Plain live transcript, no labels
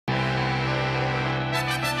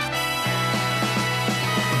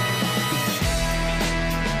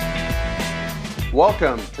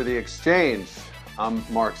Welcome to The Exchange. I'm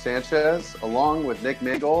Mark Sanchez, along with Nick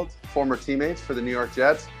Mangold, former teammates for the New York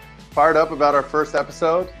Jets. Fired up about our first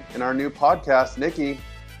episode in our new podcast. Nicky,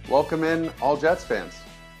 welcome in all Jets fans.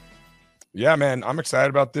 Yeah, man, I'm excited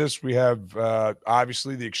about this. We have,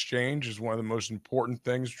 obviously, the exchange is one of the most important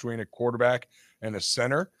things between a quarterback and a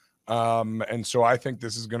center. And so I think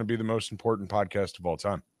this is going to be the most important podcast of all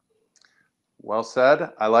time. Well said.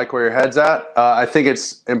 I like where your head's at. I think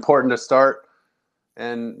it's important to start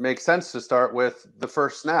and makes sense to start with the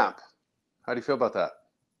first snap. How do you feel about that?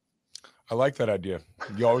 I like that idea.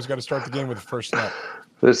 You always got to start the game with the first snap.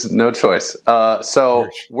 There's no choice. So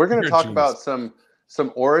we're going to talk about some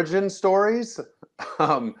origin stories.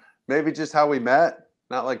 Maybe just how we met,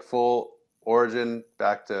 not like full origin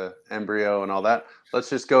back to embryo and all that. Let's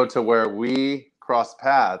just go to where we crossed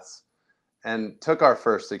paths and took our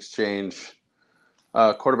first exchange,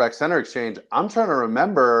 quarterback center exchange. I'm trying to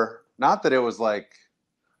remember, not that it was like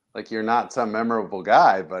you're not some memorable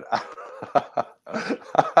guy, but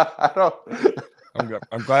I don't.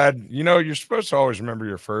 I'm glad. You know, you're supposed to always remember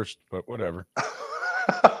your first, but whatever.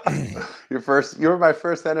 You were my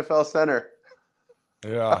first NFL center.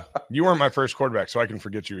 Yeah, you weren't my first quarterback, so I can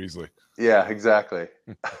forget you easily. Yeah, exactly.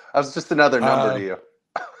 I was just another number to you.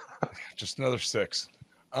 Just another 6.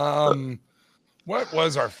 What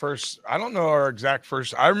was our first? I don't know our exact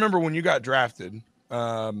first. I remember when you got drafted.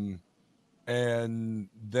 And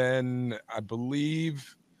then I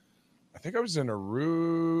think I was in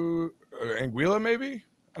Anguilla, maybe.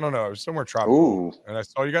 I don't know. I was somewhere tropical. Ooh. And I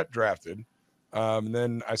saw you got drafted. And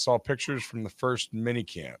then I saw pictures from the first mini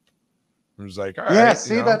camp. It was like, all right. Yeah,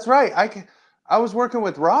 see, that's right. I was working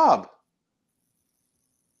with Rob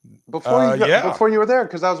before you were there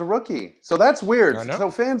because I was a rookie. So that's weird.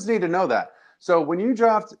 So fans need to know that. So when you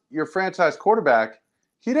draft your franchise quarterback,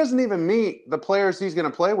 he doesn't even meet the players he's going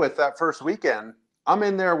to play with that first weekend. I'm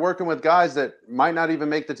in there working with guys that might not even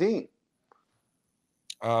make the team.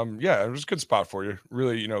 Yeah, it was a good spot for you.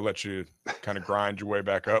 Really, let you kind of grind your way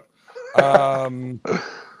back up.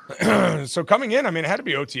 So coming in, it had to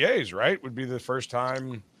be OTAs, right? Would be the first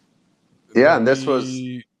time. Yeah, and this was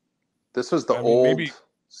the old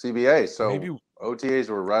CBA. So OTAs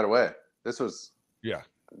were right away. This was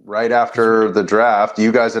right after the draft. You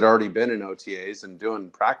guys had already been in OTAs and doing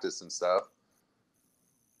practice and stuff.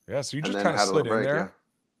 Yeah, so you just kind of slid in there,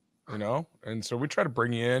 and so we try to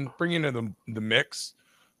bring you into the mix.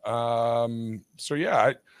 So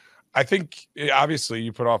yeah, I think obviously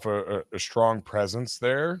you put off a strong presence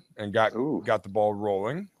there and got the ball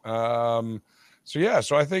rolling. So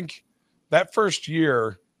I think that first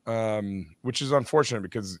year, which is unfortunate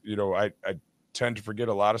because I tend to forget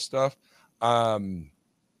a lot of stuff.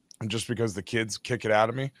 Just because the kids kick it out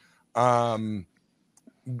of me. I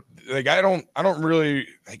don't really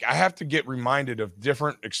I have to get reminded of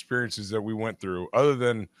different experiences that we went through other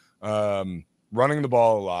than running the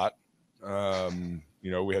ball a lot.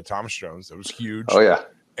 We had Thomas Jones. That was huge. Oh yeah.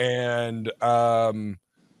 And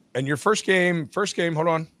your first game, hold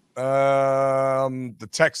on. The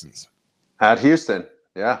Texans. At Houston.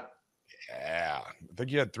 Yeah. Yeah. I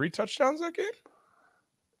think you had 3 touchdowns that game.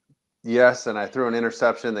 Yes, and I threw an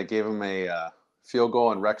interception that gave him a field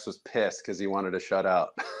goal, and Rex was pissed because he wanted to shut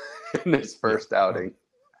out in his first outing.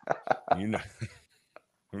 It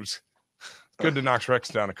was good to knock Rex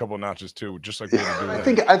down a couple of notches too, just like we were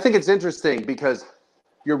doing. I think it's interesting because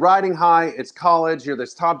you're riding high. It's college. You're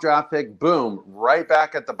this top draft pick. Boom, right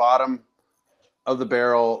back at the bottom of the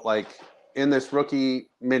barrel, like in this rookie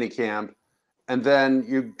mini camp. And then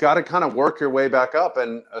you got to kind of work your way back up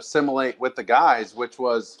and assimilate with the guys, which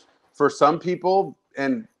was for some people,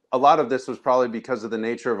 and a lot of this was probably because of the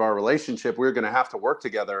nature of our relationship, we were going to have to work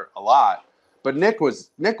together a lot. But Nick was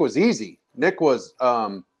easy. Nick was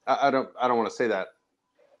I don't want to say that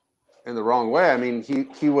in the wrong way. I mean,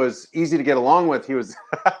 he was easy to get along with. He was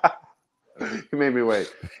he made me wait.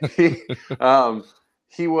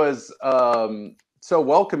 He was so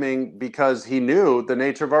welcoming because he knew the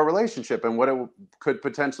nature of our relationship and what it could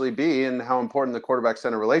potentially be and how important the quarterback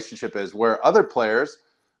center relationship is, where other players,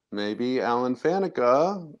 maybe Alan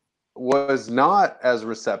Faneca, was not as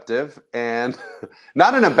receptive, and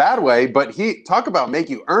not in a bad way, but he talk about make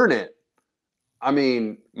you earn it. I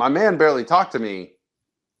mean, my man barely talked to me,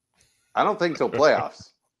 I don't think, till playoffs.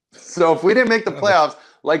 So if we didn't make the playoffs,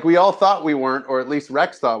 like we all thought we weren't, or at least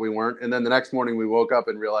Rex thought we weren't, and then the next morning we woke up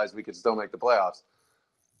and realized we could still make the playoffs,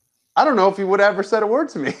 I don't know if he would have ever said a word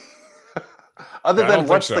to me. Other than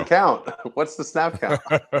what's the count? What's the snap count?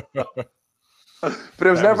 But it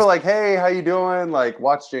was never like, hey, how you doing? Like,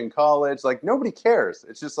 watched you in college. Like, nobody cares.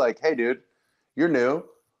 It's just like, hey, dude, you're new.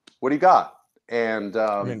 What do you got? And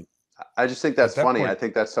I I just think that's funny. I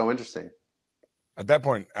think that's so interesting. At that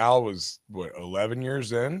point, Al was, 11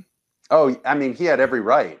 years in? Oh, I mean, he had every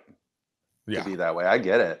right to be that way. I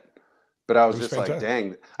get it. But I was just fantastic. Like,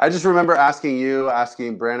 dang. I just remember asking you,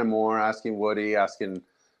 asking Brandon Moore, asking Woody, asking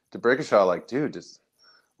DeBrickashaw, like, dude,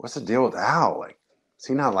 what's the deal with Al? Like, does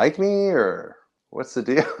he not like me, or what's the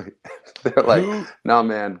deal? They're like, no,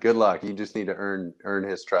 man, good luck. You just need to earn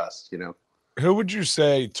his trust, Who would you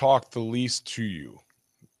say talked the least to you?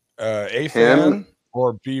 Fan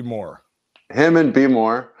or B Moore? Him and B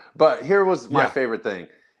Moore. But here was my favorite thing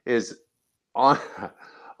is on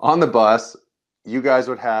the bus, you guys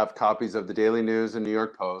would have copies of the Daily News and New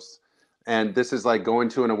York Post. And this is like going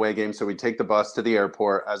to an away game. So we'd take the bus to the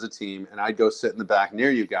airport as a team, and I'd go sit in the back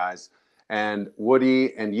near you guys. And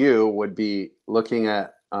Woody and you would be looking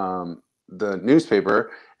at the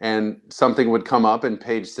newspaper, and something would come up in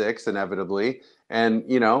page 6 inevitably. And,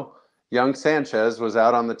 young Sanchez was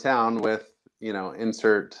out on the town with,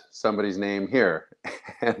 insert somebody's name here.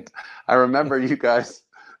 And I remember you guys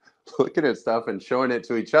looking at stuff and showing it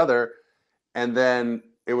to each other. And then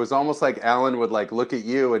it was almost like Alan would like look at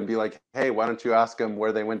you and be like, hey, why don't you ask them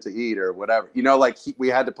where they went to eat or whatever? We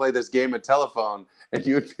had to play this game of telephone, and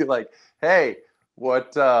you would be like, hey,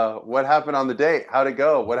 what happened on the date? How'd it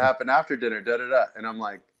go? What happened after dinner? Da, da, da. And I'm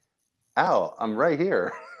like, Al, I'm right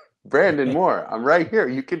here. Brandon Moore, I'm right here.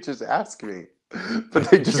 You could just ask me. But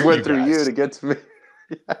they just went through you to get to me.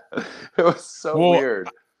 Yeah. It was so weird.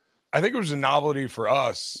 I think it was a novelty for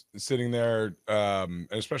us sitting there,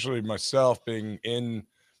 especially myself being in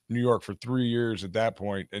New York for 3 years at that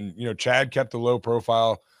point. And, Chad kept the low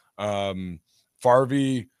profile.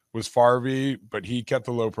 Farvey was Farvey, but he kept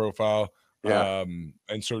the low profile. Yeah.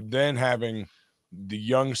 And so then having the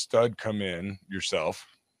young stud come in, yourself,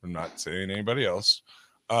 I'm not saying anybody else,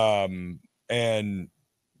 and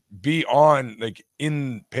be on like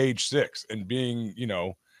in page 6 and being,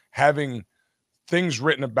 having things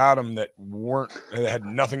written about him that had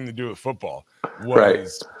nothing to do with football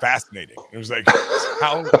was fascinating. It was like,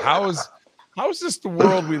 how is this the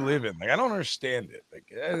world we live in? Like, I don't understand it.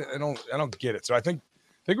 Like, I don't get it. So I think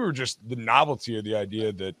we were just the novelty of the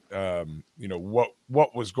idea that,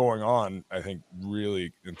 what was going on, I think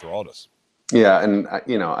really enthralled us. Yeah. And, I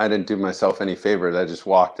didn't do myself any favors. I just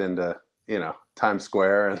walked into, Times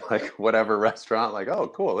Square and like whatever restaurant, like, oh,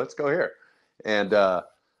 cool, let's go here. And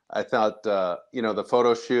I thought, the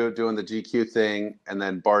photo shoot, doing the GQ thing, and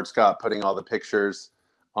then Bart Scott putting all the pictures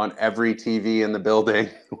on every TV in the building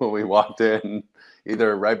when we walked in,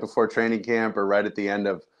 either right before training camp or right at the end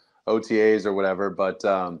of OTAs or whatever. But,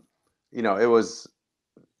 it was,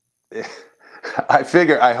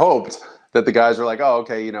 I hoped that the guys were like, oh,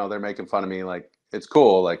 okay, they're making fun of me. Like, it's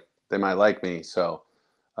cool. Like, they might like me. So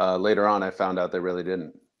later on, I found out they really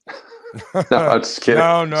didn't. No, I'm just kidding.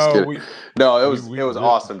 No, it was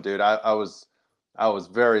awesome, dude. I was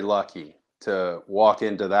very lucky to walk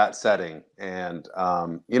into that setting, and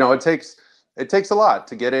it takes a lot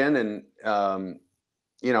to get in and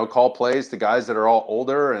call plays to guys that are all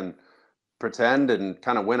older and pretend and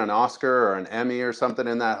kind of win an Oscar or an Emmy or something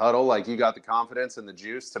in that huddle. Like, you got the confidence and the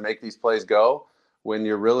juice to make these plays go when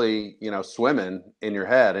you're really swimming in your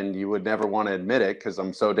head, and you would never want to admit it because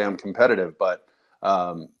I'm so damn competitive, but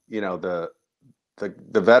the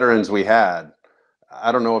veterans we had,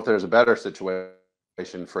 I don't know if there's a better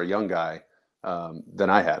situation for a young guy than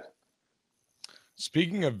I had.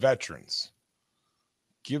 Speaking of veterans,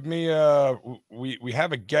 give me we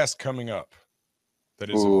have a guest coming up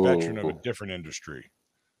that is a veteran of a different industry.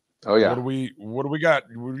 Oh yeah. What do we got?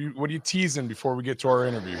 What are you teasing before we get to our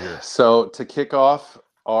interview here? So to kick off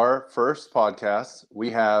our first podcast,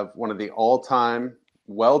 we have one of the all-time,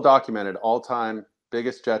 well-documented, all-time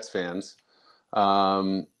biggest Jets fans.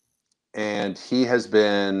 And he has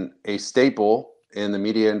been a staple in the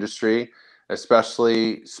media industry,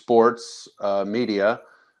 especially sports media,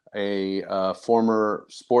 a former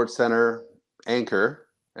SportsCenter anchor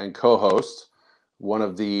and co-host, one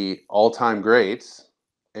of the all-time greats,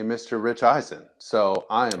 a Mr. Rich Eisen. So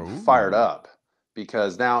I am fired up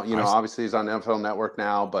because now, obviously he's on NFL Network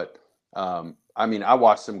now, but I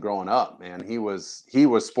watched him growing up, man. He was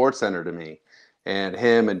SportsCenter to me. And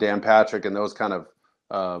him and Dan Patrick and those kind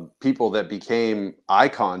of people that became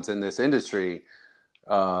icons in this industry.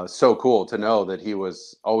 So cool to know that he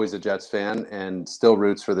was always a Jets fan and still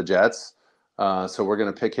roots for the Jets. So we're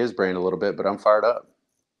going to pick his brain a little bit, but I'm fired up.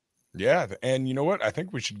 Yeah. And you know what? I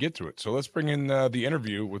think we should get to it. So let's bring in the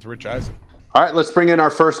interview with Rich Eisen. All right, let's bring in our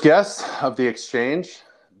first guest of the exchange,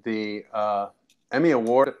 the Emmy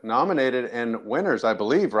Award nominated and winners, I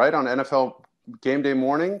believe, right, on NFL Game Day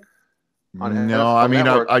morning. No, I mean,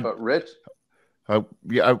 Network, but Rich.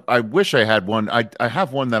 Yeah, I wish I had one. I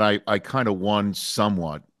have one that I kind of won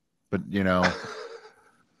somewhat, but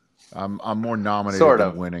I'm more nominated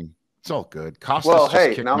than winning. It's all good. Costas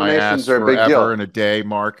just kicked my ass are a big forever deal. and a day,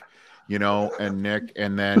 Mark. And Nick,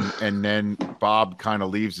 and then Bob kind of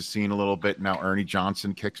leaves the scene a little bit. Now Ernie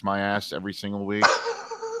Johnson kicks my ass every single week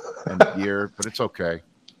and year, but it's okay.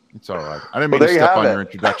 It's all right. I didn't mean to step on your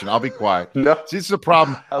introduction. I'll be quiet. No. See, this is a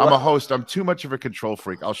problem. I'm a host. I'm too much of a control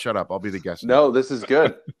freak. I'll shut up. I'll be the guest. No, now. This is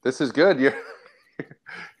good. This is good.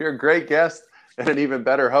 You're a great guest and an even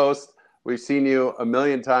better host. We've seen you a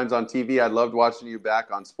million times on TV. I loved watching you back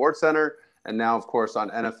on SportsCenter and now, of course, on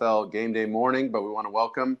NFL Game Day Morning. But we want to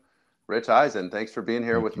welcome Rich Eisen. Thanks for being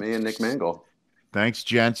here with me and Nick Mangold. Thanks,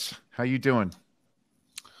 gents. How you doing?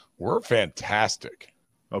 We're fantastic.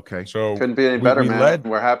 Okay. So couldn't be any better, man.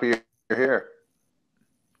 We're happy you're here.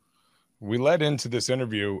 We led into this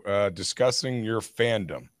interview discussing your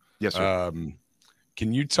fandom. Yes, sir.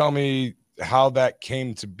 Can you tell me how that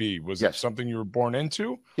came to be? Was it something you were born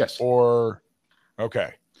into? Yes. Or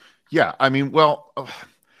okay. Yeah, I mean, well,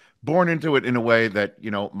 born into it in a way that,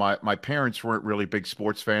 my parents weren't really big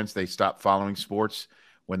sports fans. They stopped following sports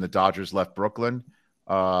when the Dodgers left Brooklyn.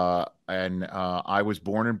 And I was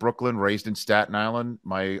born in Brooklyn, raised in Staten Island.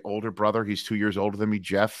 My older brother, he's 2 years older than me,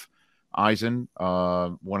 Jeff Eisen,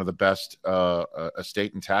 one of the best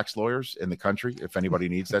estate and tax lawyers in the country, if anybody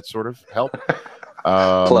needs that sort of help.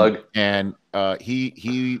 Plug. And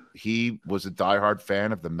he was a diehard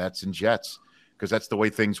fan of the Mets and Jets because that's the way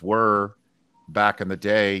things were back in the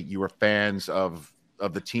day. You were fans of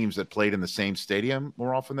the teams that played in the same stadium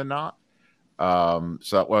more often than not.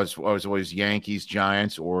 So it was always Yankees,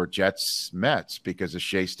 Giants, or Jets, Mets because of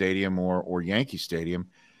Shea Stadium or Yankee Stadium.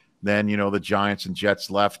 Then, the Giants and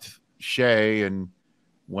Jets left Shea and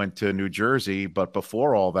went to New Jersey. But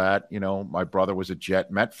before all that, my brother was a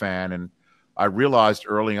Jet Met fan. And I realized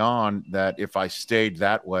early on that if I stayed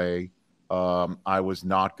that way, I was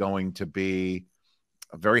not going to be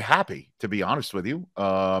very happy, to be honest with you.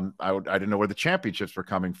 I didn't know where the championships were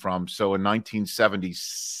coming from. So in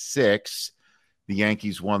 1976, the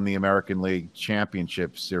Yankees won the American League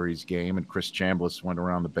Championship Series game, and Chris Chambliss went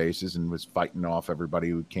around the bases and was fighting off everybody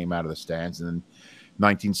who came out of the stands. And then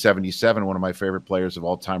 1977, one of my favorite players of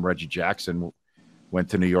all time, Reggie Jackson, went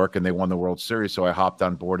to New York, and they won the World Series. So I hopped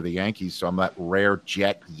on board of the Yankees. So I'm that rare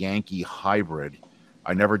Jet-Yankee hybrid.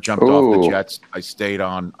 I never jumped off the Jets. I stayed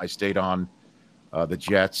on the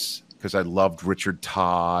Jets because I loved Richard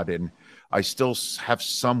Todd, and I still have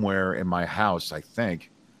somewhere in my house, I think,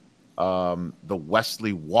 the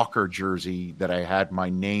Wesley Walker jersey that I had my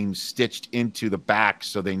name stitched into the back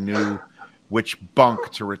so they knew which bunk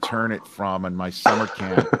to return it from in my summer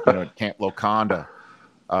camp, at Camp Loconda.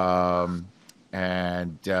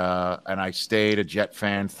 And I stayed a Jet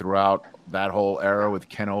fan throughout that whole era with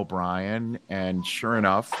Ken O'Brien. And sure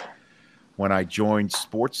enough, when I joined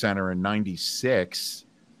SportsCenter in '96,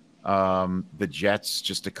 the Jets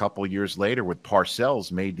just a couple years later with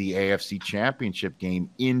Parcells made the AFC Championship game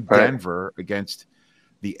in Denver against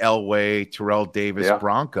the Elway Terrell Davis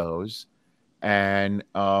Broncos. And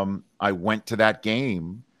I went to that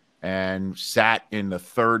game and sat in the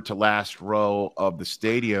third to last row of the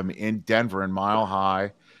stadium in Denver in Mile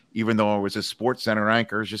High, even though I was a SportsCenter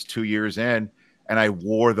anchor just 2 years in, and I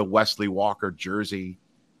wore the Wesley Walker jersey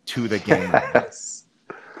to the game. Yes.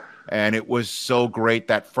 And it was so great.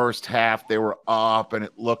 That first half, they were up, and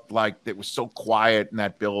it looked like it was so quiet in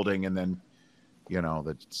that building. And then,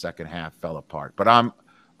 the second half fell apart. But I'm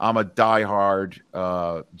a diehard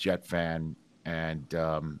Jet fan,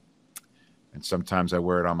 and sometimes I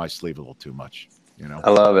wear it on my sleeve a little too much. I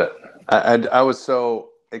love it. I was so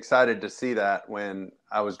excited to see that when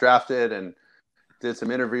I was drafted and did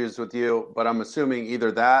some interviews with you. But I'm assuming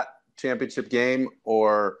either that championship game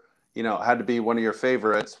or had to be one of your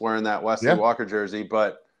favorites wearing that Wesley Walker jersey.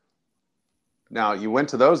 But now you went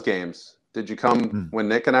to those games. Did you come when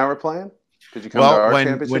Nick and I were playing? Did you come to our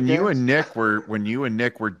championship when games? when you and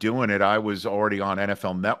Nick were doing it, I was already on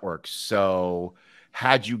NFL Network. So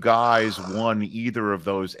had you guys won either of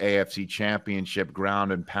those AFC Championship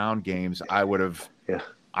ground and pound games, I would have. Yeah.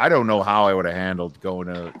 I don't know how I would have handled going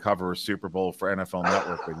to cover a Super Bowl for NFL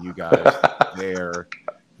Network with you guys there.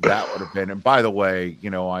 That would have been, and by the way,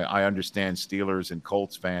 I understand Steelers and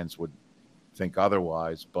Colts fans would think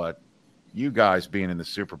otherwise, but you guys being in the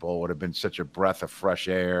Super Bowl would have been such a breath of fresh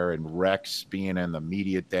air, and Rex being in the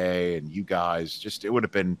media day, and you guys it would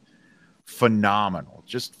have been phenomenal,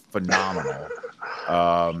 just phenomenal.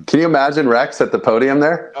 Can you imagine Rex at the podium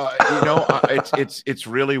there? It's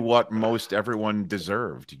really what most everyone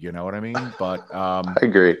deserved. You know what I mean? But I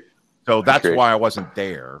agree. So that's why I wasn't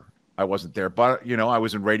there. I wasn't there, but I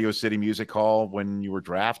was in Radio City Music Hall when you were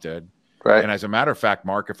drafted. Right. And as a matter of fact,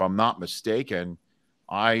 Mark, if I'm not mistaken,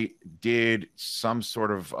 I did some sort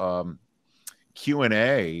of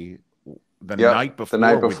Q&A the night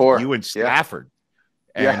before with you and Stafford.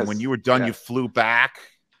 And when you were done, you flew back,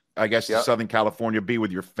 I guess, to Southern California to be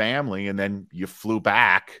with your family, and then you flew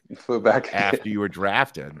back after you were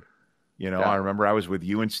drafted. I remember I was with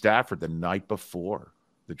you and Stafford the night before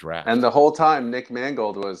the draft. And the whole time, Nick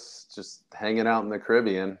Mangold was just hanging out in the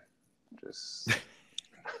Caribbean. Just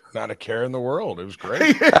not a care in the world. It was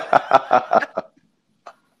great.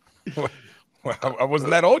 Well, I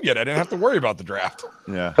wasn't that old yet. I didn't have to worry about the draft.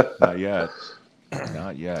 Yeah, not yet.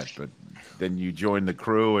 Not yet. But then you joined the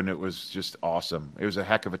crew, and it was just awesome. It was a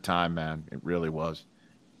heck of a time, man. It really was.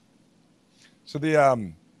 So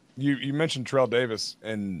the you mentioned Terrell Davis,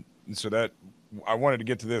 and so that I wanted to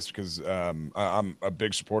get to this because I'm a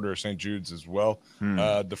big supporter of St. Jude's as well.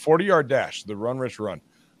 The 40-yard dash, the run, Rich, run.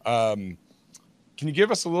 Can you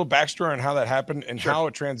give us a little backstory on how that happened and how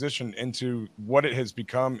it transitioned into what it has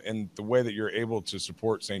become and the way that you're able to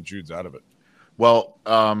support St. Jude's out of it? Well,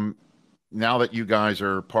 now that you guys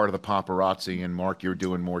are part of the paparazzi, and Mark, you're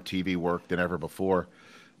doing more TV work than ever before,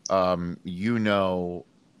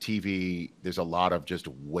 TV, there's a lot of just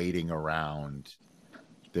waiting around.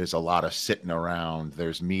 There's a lot of sitting around.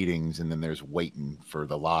 There's meetings, and then there's waiting for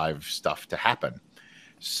the live stuff to happen.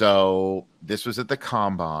 So this was at the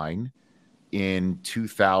Combine in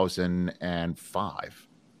 2005,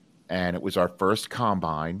 and it was our first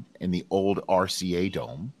Combine in the old RCA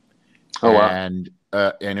Dome. Oh, wow. And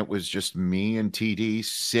it was just me and TD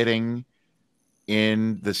sitting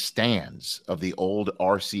in the stands of the old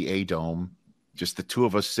RCA Dome, just the two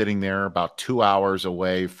of us sitting there, about 2 hours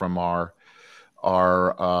away from our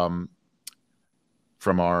live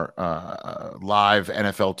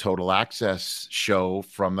NFL Total Access show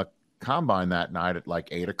from the Combine that night at like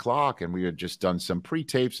 8 o'clock. And we had just done some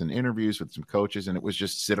pre-tapes and interviews with some coaches, and it was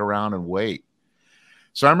just sit around and wait.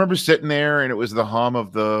 So I remember sitting there, and it was the hum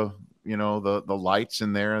of the lights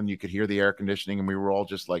in there, and you could hear the air conditioning, and we were all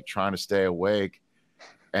just like trying to stay awake.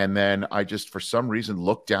 And then I just, for some reason,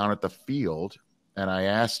 looked down at the field, and I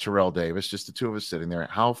asked Terrell Davis, just the two of us sitting there,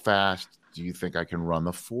 how fast do you think I can run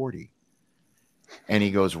the 40? And he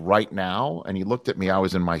goes, right now. And he looked at me. I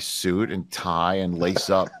was in my suit and tie and lace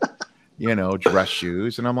up, dress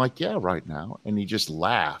shoes. And I'm like, yeah, right now. And he just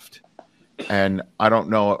laughed. And I don't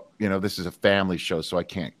know, this is a family show, so I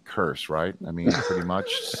can't curse, right? I mean, pretty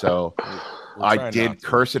much. So I did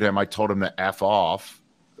curse at him. I told him to F off,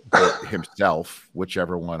 or himself,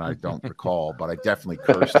 whichever one, I don't recall, but I definitely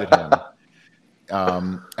cursed at him.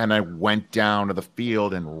 And I went down to the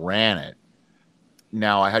field and ran it.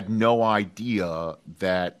 Now, I had no idea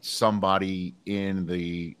that somebody in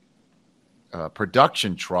the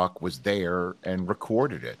production truck was there and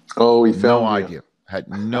recorded it. Oh, he filmed no idea. Had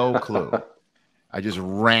no clue. I just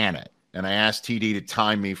ran it, and I asked TD to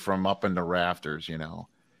time me from up in the rafters,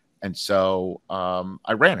 And so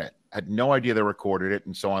I ran it. Had no idea they recorded it,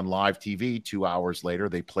 and so on live TV 2 hours later,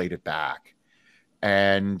 they played it back.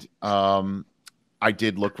 And I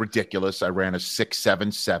did look ridiculous. I ran a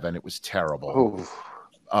 6.77. It was terrible.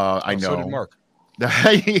 I know. So did Mark.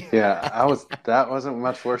 Yeah, that wasn't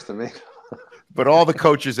much worse than me. But all the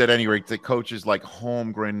coaches, at any rate, the coaches like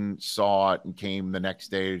Holmgren saw it and came the next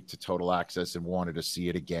day to Total Access and wanted to see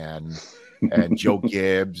it again, and Joe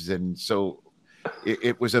Gibbs. And so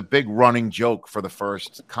it was a big running joke for the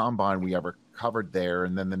first Combine we ever covered there.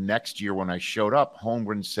 And then the next year when I showed up,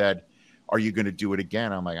 Holmgren said, are you going to do it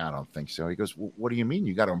again? I'm like, I don't think so. He goes, well, what do you mean?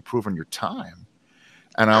 You got to improve on your time.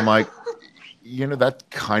 And I'm like, that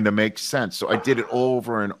kind of makes sense. So I did it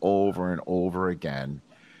over and over and over again.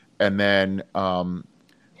 And then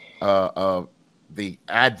the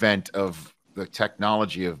advent of the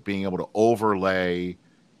technology of being able to overlay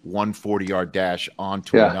one 40-yard dash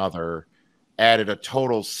onto another added a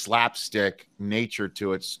total slapstick nature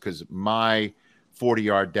to it, because my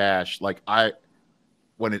 40-yard dash,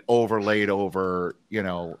 when it overlaid over,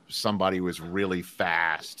 somebody was really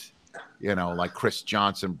fast, like Chris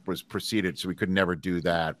Johnson was preceded, so we could never do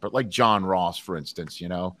that. But like John Ross, for instance,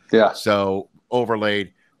 Yeah. So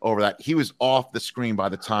overlaid over that. He was off the screen by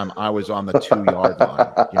the time I was on the 2-yard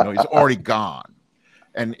line. He's already gone.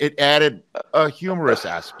 And it added a humorous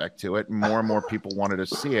aspect to it, and more people wanted to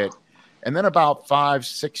see it. And then about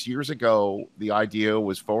 5-6 years ago, the idea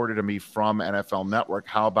was forwarded to me from NFL Network.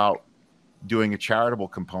 How about doing a charitable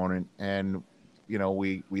component? And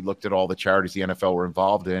we looked at all the charities the NFL were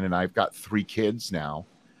involved in, and I've got 3 kids now.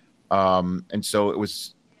 And so it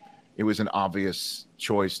was an obvious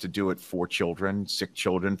choice to do it for children, sick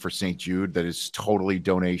children, for St. Jude, that is totally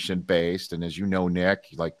donation based. And as you know, Nick,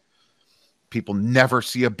 like, people never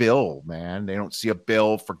see a bill, man. They don't see a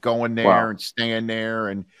bill for going there and staying there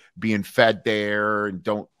and being fed there, and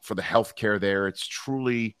don't for the healthcare there. It's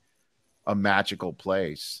truly a magical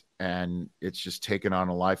place. And it's just taken on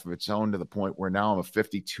a life of its own, to the point where now I'm a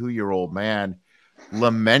 52-year-old man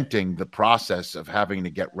lamenting the process of having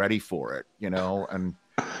to get ready for it, you know. And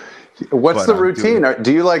what's the routine?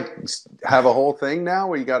 Do you like have a whole thing now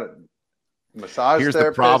where you got to massage Here's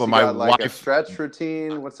therapist? the problem. You got, My like, wife, a stretch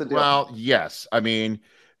routine. What's the deal? Well, yes. I mean,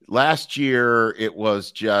 last year it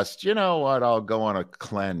was just, you know what, I'll go on a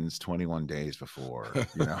cleanse 21 days before,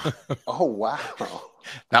 you know. Oh, wow.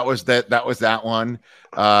 That was that one.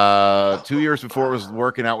 2 years before it was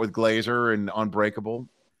working out with Glazer and Unbreakable,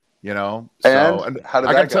 you know. So, and how did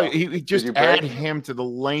I that gotta go? tell you, he just add him to the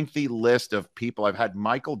lengthy list of people. I've had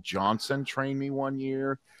Michael Johnson train me 1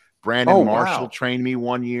 year. Brandon Marshall trained me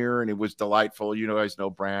 1 year, and it was delightful. You guys know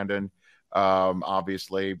Brandon,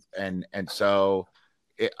 obviously. And so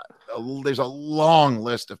there's a long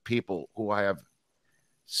list of people who I have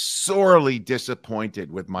sorely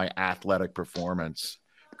disappointed with my athletic performance,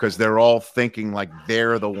 because they're all thinking like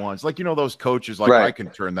they're the ones, like, you know, those coaches, like, I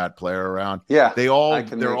can turn that player around. Yeah. They're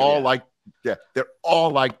all like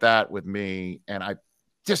that with me. And I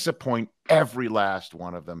disappoint every last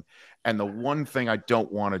one of them. And the one thing I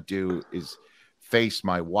don't want to do is face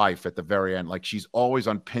my wife at the very end. Like, she's always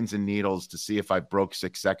on pins and needles to see if I broke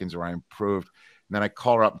 6 seconds or I improved. And then I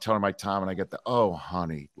call her up and tell her my time, and I get the, oh,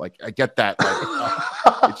 honey. Like, I get that.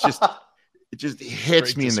 Like, it just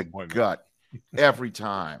hits me in the gut every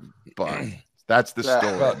time. But that's the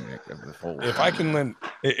story, Nick, of the whole. If I can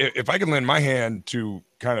lend my hand to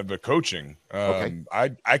kind of the coaching,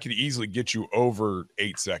 I could easily get you over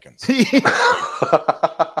 8 seconds.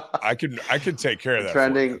 I could take care of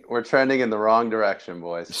that. We're trending in the wrong direction,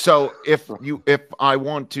 boys. So if I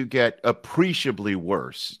want to get appreciably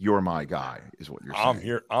worse, you're my guy, is what you're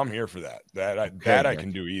saying. I'm here for that. I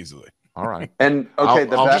can do easily. All right. And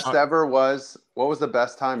the best ever was, what was the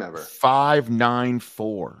best time ever?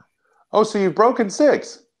 5.94. Oh, so you've broken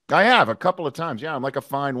 6. I have a couple of times. Yeah, I'm like a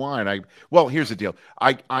fine wine. Well, here's the deal.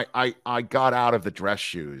 I got out of the dress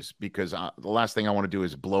shoes because the last thing I want to do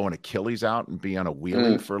is blow an Achilles out and be on a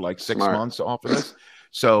wheelie for like 6 months off of this.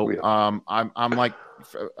 So I'm like,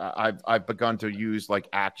 I've begun to use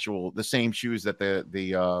like the same shoes that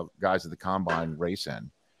the guys at the combine race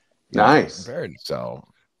in. Nice. So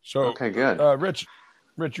okay, good. Rich,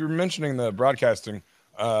 you were mentioning the broadcasting.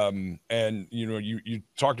 And you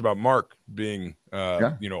talked about Mark being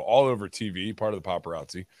all over TV, part of the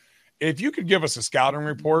paparazzi. If you could give us a scouting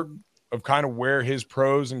report of kind of where his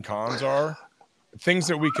pros and cons are, things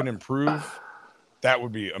that we can improve, that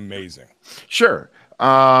would be amazing. Sure.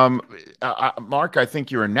 Mark, I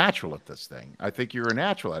think you're a natural at this thing. I think you're a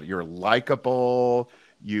natural at it. You're likable.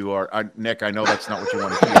 You are Nick. I know that's not what you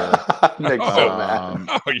want to hear. Nick's so mad.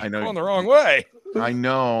 I know going the wrong way. I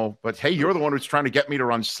know, but hey, you're the one who's trying to get me to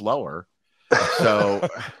run slower. So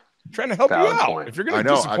trying to help you out. If you're going to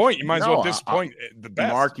disappoint, you might as well disappoint the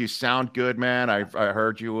best. Mark, you sound good, man. I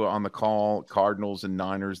heard you on the call, Cardinals and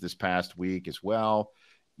Niners this past week as well.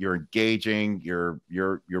 You're engaging.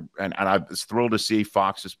 And I was thrilled to see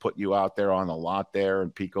Fox has put you out there on the lot there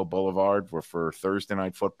in Pico Boulevard for Thursday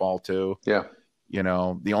night football too. Yeah. You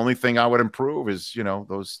know, the only thing I would improve is,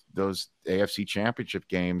 those AFC championship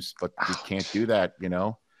games, but you can't do that,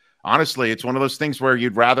 Honestly, it's one of those things where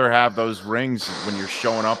you'd rather have those rings when you're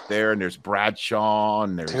showing up there and there's Bradshaw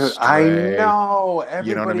and there's Stray. I know. Everybody's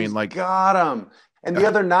you know what I mean? Like, got them. And the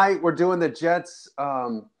other night we're doing the Jets.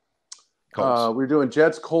 We're doing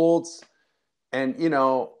Jets Colts, and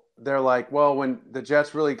they're like, well, when the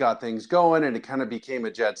Jets really got things going and it kind of became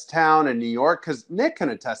a Jets town in New York, because Nick can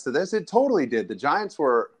attest to this, it totally did. The Giants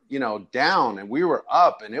were, down and we were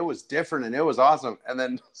up, and it was different and it was awesome. And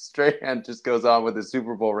then Strahan just goes on with the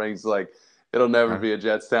Super Bowl rings like it'll never be a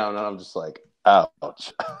Jets town. And I'm just like,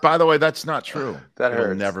 ouch. By the way, that's not true.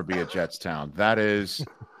 It'll never be a Jets town. That is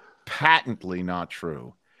patently not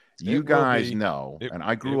true. You guys know, and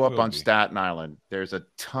I grew up on Staten Island. There's a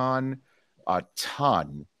ton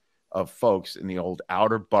of folks in the old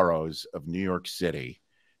outer boroughs of New York City.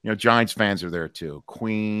 Giants fans are there too.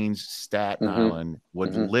 Queens, Staten Island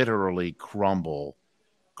would literally crumble.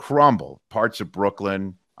 Parts of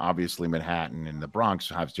Brooklyn, obviously Manhattan and the Bronx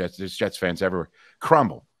have Jets. There's Jets fans everywhere.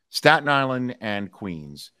 Crumble. Staten Island and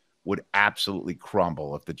Queens would absolutely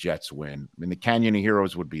crumble if the Jets win. I mean, the Canyon of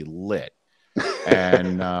Heroes would be lit.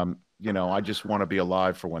 And, I just want to be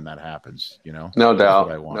alive for when that happens, No doubt.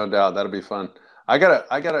 No doubt. That'll be fun. I got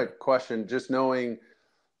a question, just knowing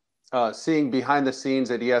seeing behind the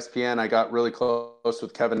scenes at ESPN, I got really close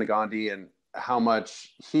with Kevin Negandhi and how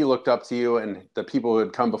much he looked up to you and the people who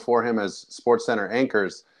had come before him as SportsCenter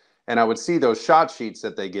anchors. And I would see those shot sheets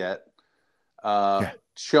that they get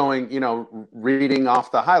showing, reading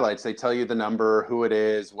off the highlights. They tell you the number, who it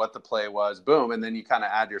is, what the play was, boom. And then you kind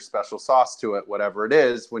of add your special sauce to it, whatever it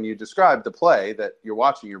is. When you describe the play that you're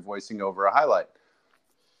watching, you're voicing over a highlight.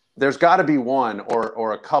 There's got to be one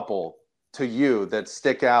or a couple to you that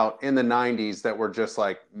stick out in the 90s that were just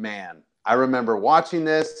like, man, I remember watching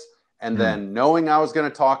this and then knowing I was going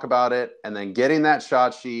to talk about it and then getting that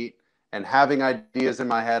shot sheet and having ideas in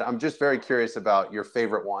my head. I'm just very curious about your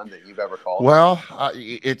favorite one that you've ever called. Well,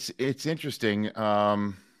 it's interesting.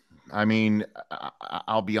 I mean,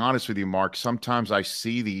 I'll be honest with you, Mark. Sometimes I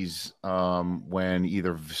see these when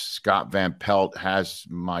either Scott Van Pelt has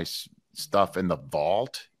my stuff in the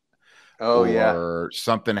vault. Or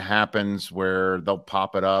something happens where they'll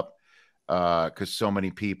pop it up because so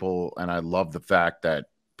many people, and I love the fact that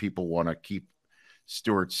people want to keep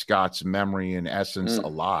Stuart Scott's memory and essence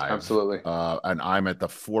alive. Absolutely. And I'm at the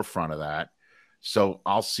forefront of that. So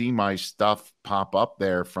I'll see my stuff pop up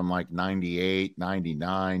there from like 98,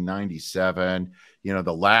 99, 97.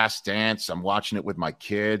 The Last Dance, I'm watching it with my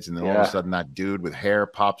kids. And then all of a sudden that dude with hair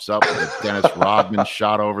pops up with a Dennis Rodman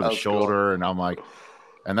shot over the shoulder. Cool. And I'm like,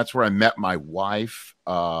 and that's where I met my wife.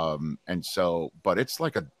 And so, but it's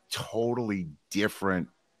like a totally different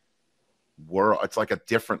world. It's like a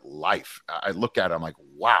different life. I look at it, I'm like,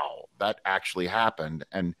 wow, that actually happened.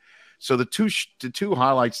 And so the two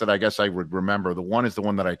highlights that I guess I would remember, the one is the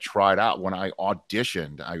one that I tried out when I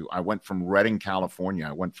auditioned. I went from Redding, California.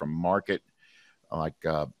 I went from Market, like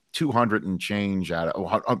 200 and change out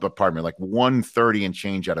of, pardon me, like 130 and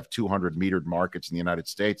change out of 200 metered markets in the United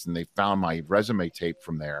States. And they found my resume tape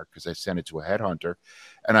from there because I sent it to a headhunter.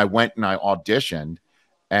 And I went and I auditioned.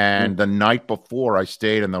 And the night before, I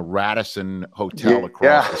stayed in the Radisson Hotel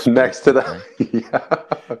across the street, next to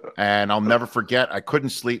the. And I'll never forget, I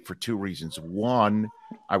couldn't sleep for two reasons. One,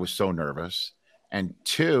 I was so nervous. And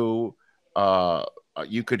two,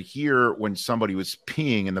 you could hear when somebody was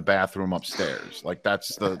peeing in the bathroom upstairs. Like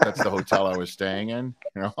that's the hotel I was staying in,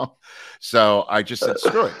 So I just said,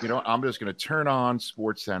 screw it. I'm just going to turn on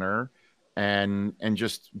SportsCenter and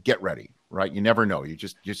just get ready. Right. You never know. You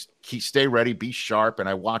just stay ready, be sharp. And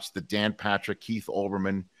I watched the Dan Patrick, Keith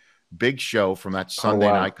Olbermann big show from that Sunday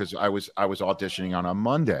night because I was auditioning on a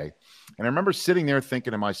Monday. And I remember sitting there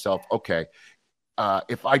thinking to myself, okay,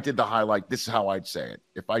 if I did the highlight, this is how I'd say it.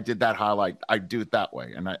 If I did that highlight, I'd do it that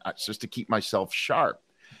way. And I just to keep myself sharp.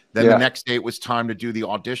 Then the next day it was time to do the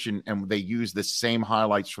audition and they used the same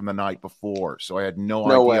highlights from the night before. So I had no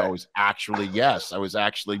idea. Way. I was actually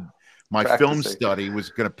my film study was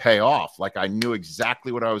going to pay off. Like I knew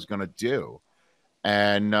exactly what I was going to do.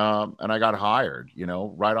 And I got hired,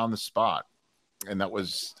 right on the spot. And that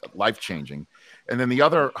was life-changing. And then the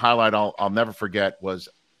other highlight I'll never forget was,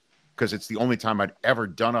 because it's the only time I'd ever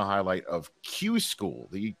done a highlight of Q School,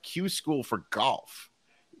 the Q School for golf.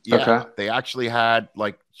 Yeah, okay. They actually had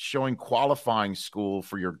like showing qualifying school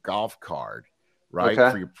for your golf card, right?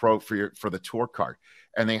 Okay. For the tour card.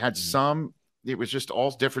 And they had it was just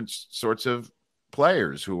all different sorts of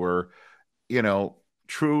players who were,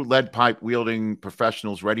 true lead pipe wielding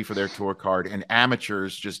professionals ready for their tour card and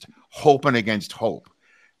amateurs just hoping against hope.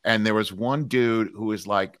 And there was one dude who was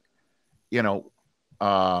like,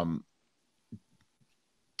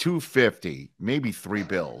 250, maybe $3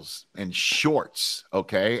 bills in shorts.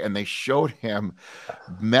 Okay. And they showed him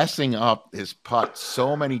messing up his putt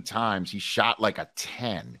so many times. He shot like a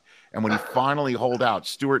 10. And when he finally holed out,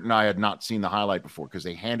 Stuart and I had not seen the highlight before because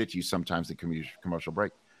they hand it to you sometimes in commercial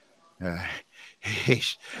break. The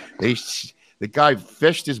guy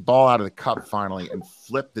fished his ball out of the cup finally and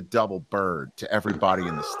flipped the double bird to everybody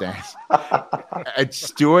in the stands. And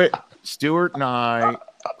Stuart and I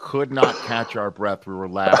could not catch our breath. We were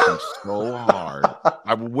laughing so hard.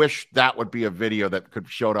 I wish that would be a video that could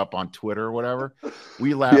showed up on Twitter or whatever.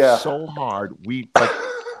 We laughed so hard.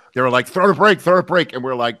 They were like, throw a break. And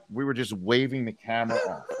we were just waving the camera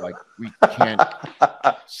off. Like, we can't.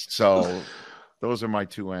 So those are my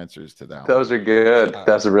two answers to that. Those are good.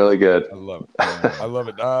 That's really good. I love it. I love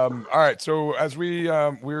it. All right. So as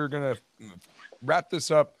we're going to wrap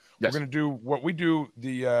this up, we're going to do what we do,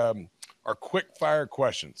 our quick fire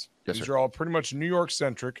questions. Yes, These sir. are all pretty much New York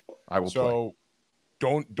centric. I will play.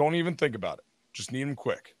 Don't even think about it. Just need them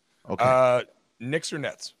quick. Okay. Knicks or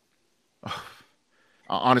Nets?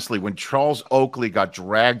 Honestly, when Charles Oakley got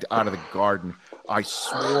dragged out of the Garden, I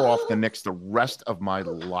swore off the Knicks the rest of my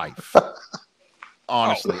life.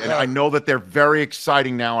 honestly. And I know that they're very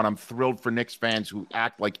exciting now, and I'm thrilled for Knicks fans who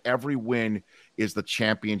act like every win is the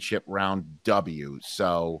championship round W.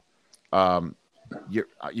 So I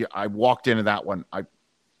walked into that one.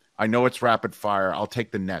 I know it's rapid fire. I'll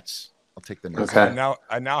take the Nets. Okay.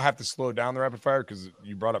 I now have to slow down the rapid fire because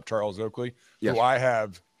you brought up Charles Oakley, who I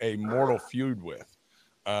have a mortal feud with,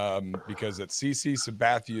 because at CC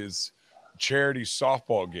Sabathia's charity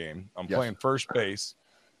softball game, I'm playing first base.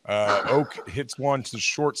 Oak hits one to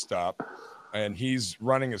shortstop, and he's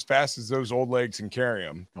running as fast as those old legs can carry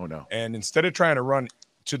him. Oh no! And instead of trying to run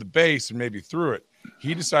to the base and maybe through it,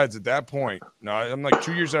 he decides at that point. No, I'm like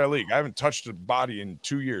 2 years out of league. I haven't touched a body in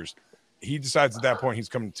 2 years. He decides at that point he's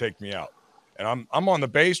coming to take me out, and I'm on the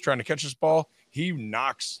base trying to catch this ball. He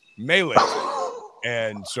knocks melee,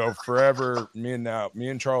 and so forever, me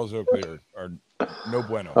and Charles Oakley are no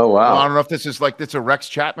bueno. Oh wow! Well, I don't know if this is like it's a Rex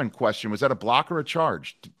Chapman question. Was that a block or a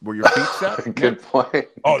charge? Were your feet set? Good point.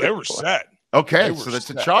 Oh, they were set. Okay, so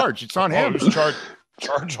that's a charge. It's on him. It was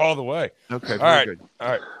charge all the way. Okay, all right. Good. All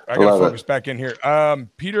right, I got to focus back in here.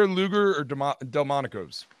 Peter Luger or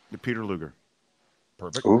Delmonico's? The Peter Luger.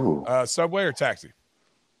 Perfect. Ooh. Subway or taxi?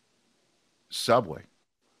 Subway.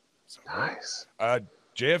 Nice.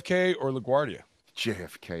 JFK or LaGuardia?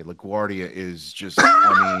 JFK. LaGuardia is just,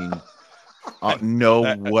 I mean,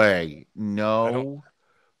 no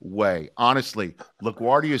way. Honestly,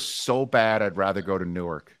 LaGuardia is so bad, I'd rather go to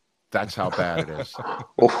Newark. That's how bad it is.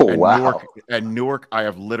 Oh, and wow. Newark, I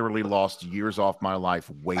have literally lost years off my life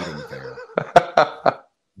waiting there.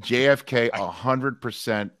 JFK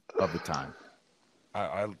 100% of the time.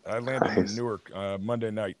 I landed in Newark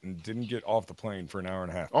Monday night and didn't get off the plane for an hour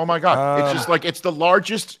and a half. Oh my God. It's just like, it's the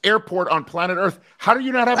largest airport on planet Earth. How do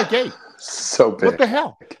you not have a gate? So big. What the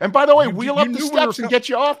hell? And by the way, wheel up the steps and get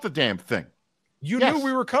you off the damn thing. You knew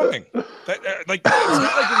we were coming. It's not like it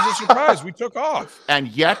was a surprise. We took off. And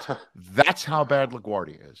yet, that's how bad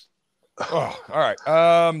LaGuardia is. Oh, all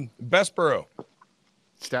right. Best borough.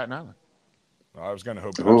 Staten Island. I was kind of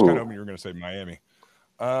hoping you were going to say Miami.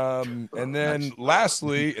 And then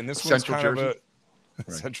lastly, and this one's kind of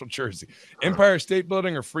Central Jersey. Empire State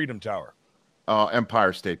Building or Freedom Tower?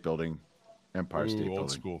 Empire State Building. Empire State Building. Old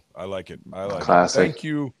school. I like it. I like Classic.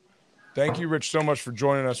 it. Thank you, Rich, so much for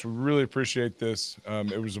joining us. We really appreciate this.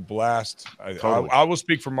 It was a blast. I will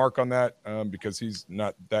speak for Mark on that because he's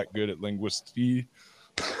not that good at linguistics.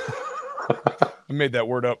 I made that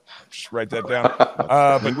word up. Just write that down.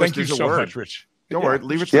 But thank you so much, Rich. Don't worry.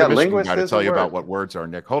 Leave it to the Michigan guy to tell you about what words are,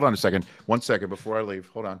 Nick. Hold on a second. 1 second before I leave.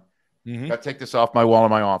 Hold on. Got to take this off my wall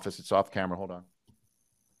in my office. It's off camera. Hold on.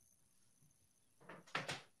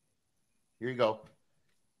 Here you go.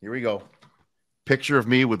 Here we go. Picture of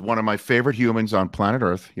me with one of my favorite humans on planet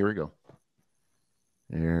Earth. Here we go.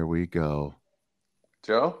 There we go.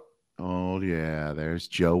 Joe? Oh, yeah. There's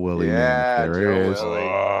Joe Willie. Yeah, there Joe it is.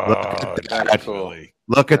 Willie.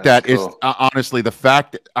 Look at that. It's honestly the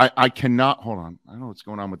fact that I cannot hold on. I don't know what's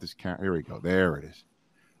going on with this camera. Here we go. There it is.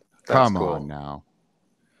 Come on now.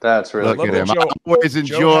 That's really look at him. I always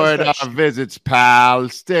enjoyed our visits, pal.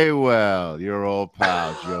 Stay well. Your old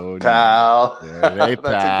pal, Joe. Pal. Hey,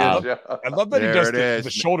 pal. I love that he does the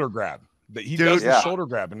shoulder grab. He does the shoulder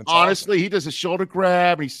grab, and it's honestly, awesome. He does a shoulder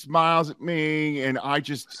grab, and he smiles at me, and I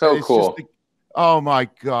just so cool. Oh my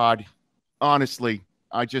God! Honestly,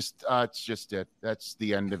 it's just it. That's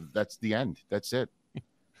the end. That's it.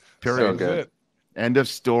 Period. So good. End of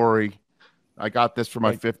story. I got this for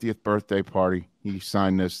my 50th birthday party. He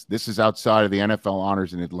signed this. This is outside of the NFL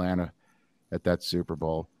honors in Atlanta at that Super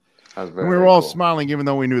Bowl. And we were all smiling, even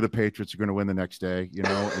though we knew the Patriots were going to win the next day, you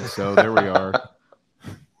know. And so there we are.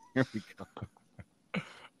 Here we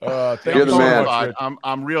go. Thank you so much.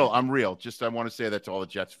 I'm real. Just I want to say that to all the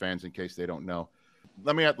Jets fans in case they don't know.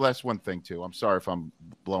 Let me add last one thing too. I'm sorry if I'm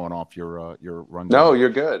blowing off your rundown. No, you're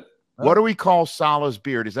good. What do we call Salah's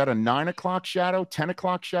beard? Is that a 9 o'clock shadow, 10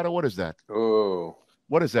 o'clock shadow? What is that? Oh,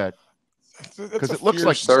 what is that? Because it looks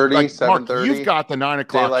like 30, like, 7:30. Mark, you've got the 9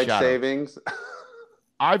 o'clock daylight shadow. savings.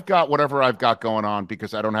 I've got whatever I've got going on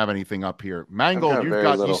because I don't have anything up here. Mangold,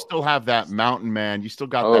 you still have that mountain man. You still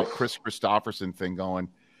got that Chris Christopherson thing going.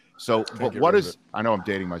 So, but what is? I know I'm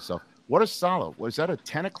dating myself. What is Salah? Was that a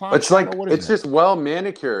 10 o'clock? It's like it's just well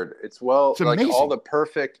manicured. It's like amazing. all the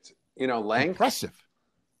perfect, length. Impressive.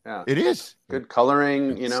 Yeah, it is good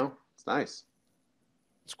coloring. It's nice.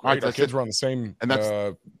 It's great. Our kids were on the same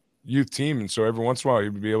youth team, and so every once in a while he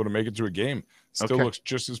would be able to make it to a game. Still looks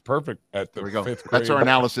just as perfect at the 5th grade. That's our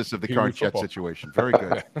analysis of the current Jet situation. Very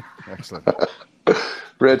good. Excellent.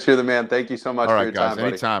 Rich, you're the man. Thank you so much for your time, buddy.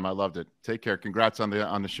 Anytime. I loved it. Take care. Congrats on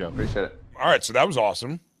the show. Appreciate it. All right, so that was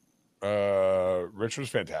awesome. Rich was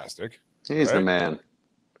fantastic. He's right? the man.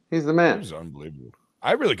 He's the man. He was unbelievable.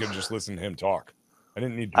 I really could just listen to him talk. I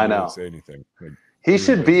didn't need to I really know. say anything. Like, he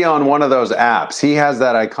should be on one of those apps. He has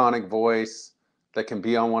that iconic voice that can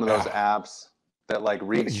be on one of those apps that like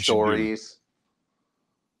read stories.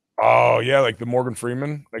 Oh yeah, like the Morgan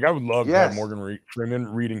Freeman. Like I would love to have Morgan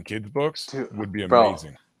Freeman reading kids' books. Dude, would be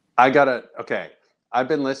amazing. Bro, I've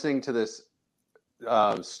been listening to this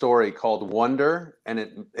story called Wonder,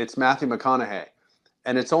 and it's Matthew McConaughey,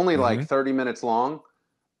 and it's only like 30 minutes long.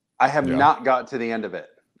 I have not got to the end of it.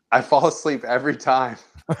 I fall asleep every time,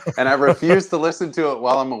 and I refuse to listen to it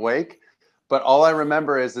while I'm awake. But all I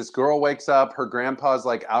remember is this girl wakes up, her grandpa's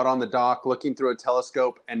like out on the dock looking through a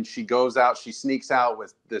telescope, and she goes out, she sneaks out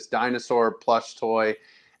with this dinosaur plush toy,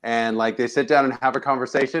 and like they sit down and have a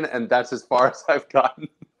conversation, and that's as far as I've gotten.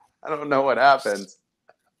 I don't know what happens.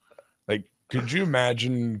 Like, could you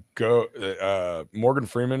imagine Morgan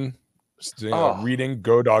Freeman reading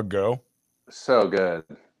Go Dog Go? So good.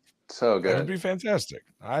 So good. That would be fantastic.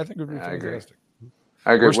 I think it would be fantastic.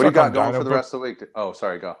 I agree. What do you got going for the rest of the week? Oh,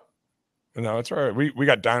 sorry, go. No, it's all right. We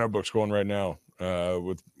got Dino books going right now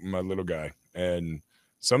with my little guy, and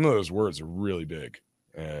some of those words are really big,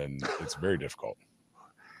 and it's very difficult.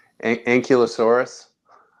 Ankylosaurus?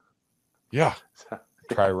 Yeah.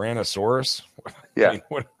 Tyrannosaurus? Yeah. I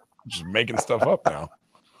mean, just making stuff up now.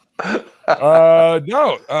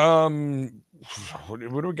 No. What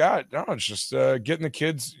do we got? No, it's just getting the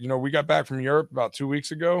kids. You know, we got back from Europe about 2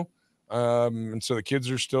 weeks ago. And so the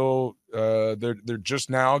kids are still they're just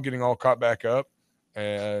now getting all caught back up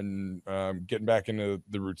and getting back into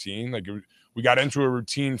the routine. Like we got into a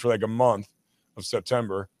routine for like a month of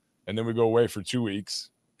September, and then we go away for 2 weeks,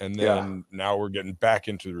 and then now we're getting back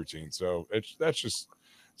into the routine. So it's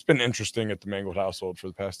been interesting at the Mangold household for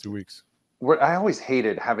the past 2 weeks. I always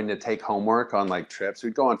hated having to take homework on like trips.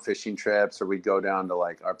 We'd go on fishing trips, or we'd go down to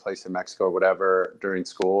like our place in Mexico or whatever during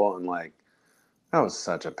school, and like that was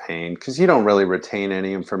such a pain because you don't really retain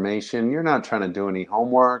any information. You're not trying to do any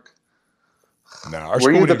homework. No,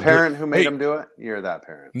 were you the parent who made them do it? You're that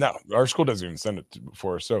parent. No, our school doesn't even send it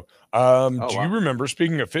before. So, do you remember?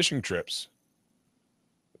 Speaking of fishing trips,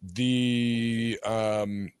 the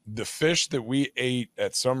fish that we ate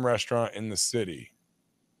at some restaurant in the city.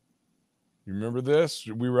 You remember this?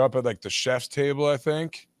 We were up at like the chef's table, I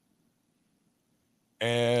think,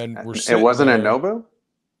 and we're sitting it wasn't there. a Nobu?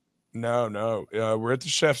 No. We're at the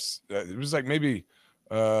chef's. It was like maybe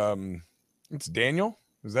it's Daniel.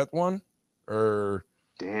 Is that one? Or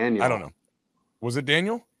Daniel? I don't know. Was it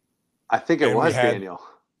Daniel? I think it was Daniel.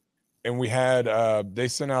 And we had they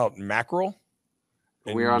sent out mackerel.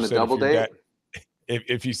 And we were on a double date.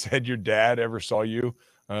 If you said your dad ever saw you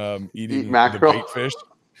eating mackerel, the bait fish,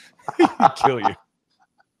 he'd kill you.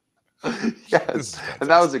 Yes, and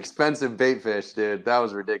that was expensive bait fish, dude. That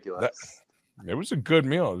was ridiculous. It was a good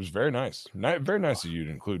meal. It was very nice. Very nice of you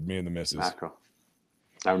to include me and the missus. Mackerel.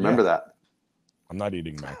 I remember that. I'm not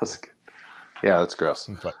eating mackerel. That's good. Yeah, that's gross.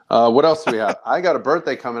 What else do we have? I got a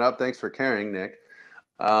birthday coming up. Thanks for caring, Nick.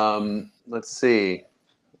 Let's see.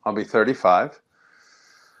 I'll be 35.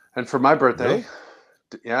 And for my birthday,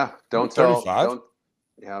 really? Don't tell.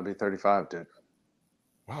 I'll be 35, dude.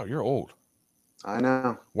 Wow, you're old. I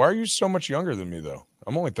know. Why are you so much younger than me, though?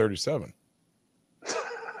 I'm only 37.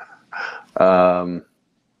 I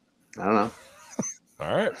don't know.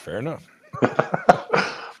 All right, fair enough.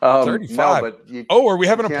 35. No, but are we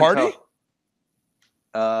having a party?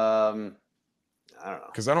 I don't know.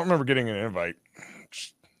 Because I don't remember getting an invite.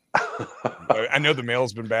 I know the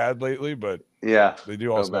mail's been bad lately, but they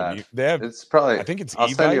do also have. They have. It's probably. I think it's. I'll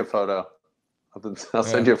send you a photo. I'll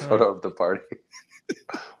send you a photo of the party.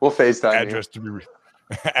 We'll FaceTime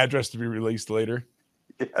address to be released later.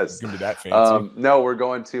 Yes, it's gonna be that fancy. No, we're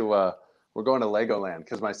going to Legoland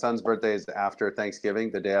because my son's birthday is after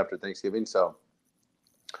Thanksgiving, the day after Thanksgiving. So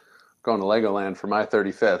going to Legoland for my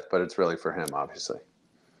 35th, but it's really for him, obviously.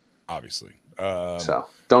 So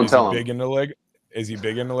don't tell him. Is he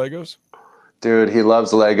big into Legos? Dude, he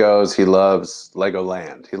loves Legos. He loves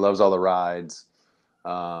Legoland. He loves all the rides.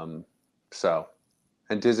 And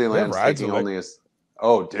Disneyland's taking only as.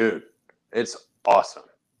 Oh, dude, it's awesome,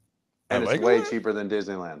 and it's way cheaper than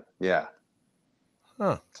Disneyland. Yeah,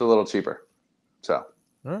 it's a little cheaper. So,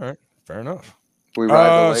 all right, fair enough. We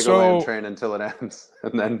ride the Legoland train until it ends,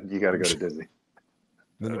 and then you got to go to Disney.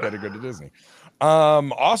 Then you got to go to Disney.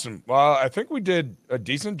 Awesome. Well, I think we did a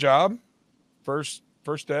decent job. First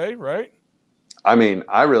day, right? I mean,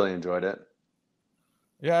 I really enjoyed it.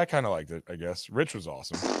 Yeah, I kind of liked it, I guess. Rich was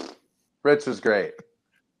awesome. Rich was great.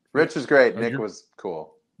 Nick was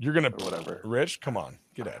cool. You're gonna whatever. Rich, come on,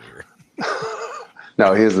 get out of here.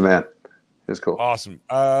 No, he is the man. It's cool. Awesome.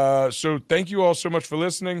 So thank you all so much for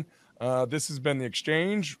listening. This has been The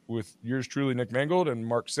Exchange with yours truly, Nick Mangold and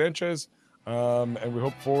Mark Sanchez. And we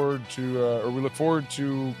look forward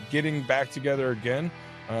to getting back together again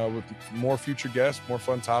with more future guests, more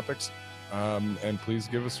fun topics. And please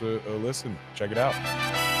give us a listen. Check it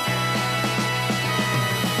out.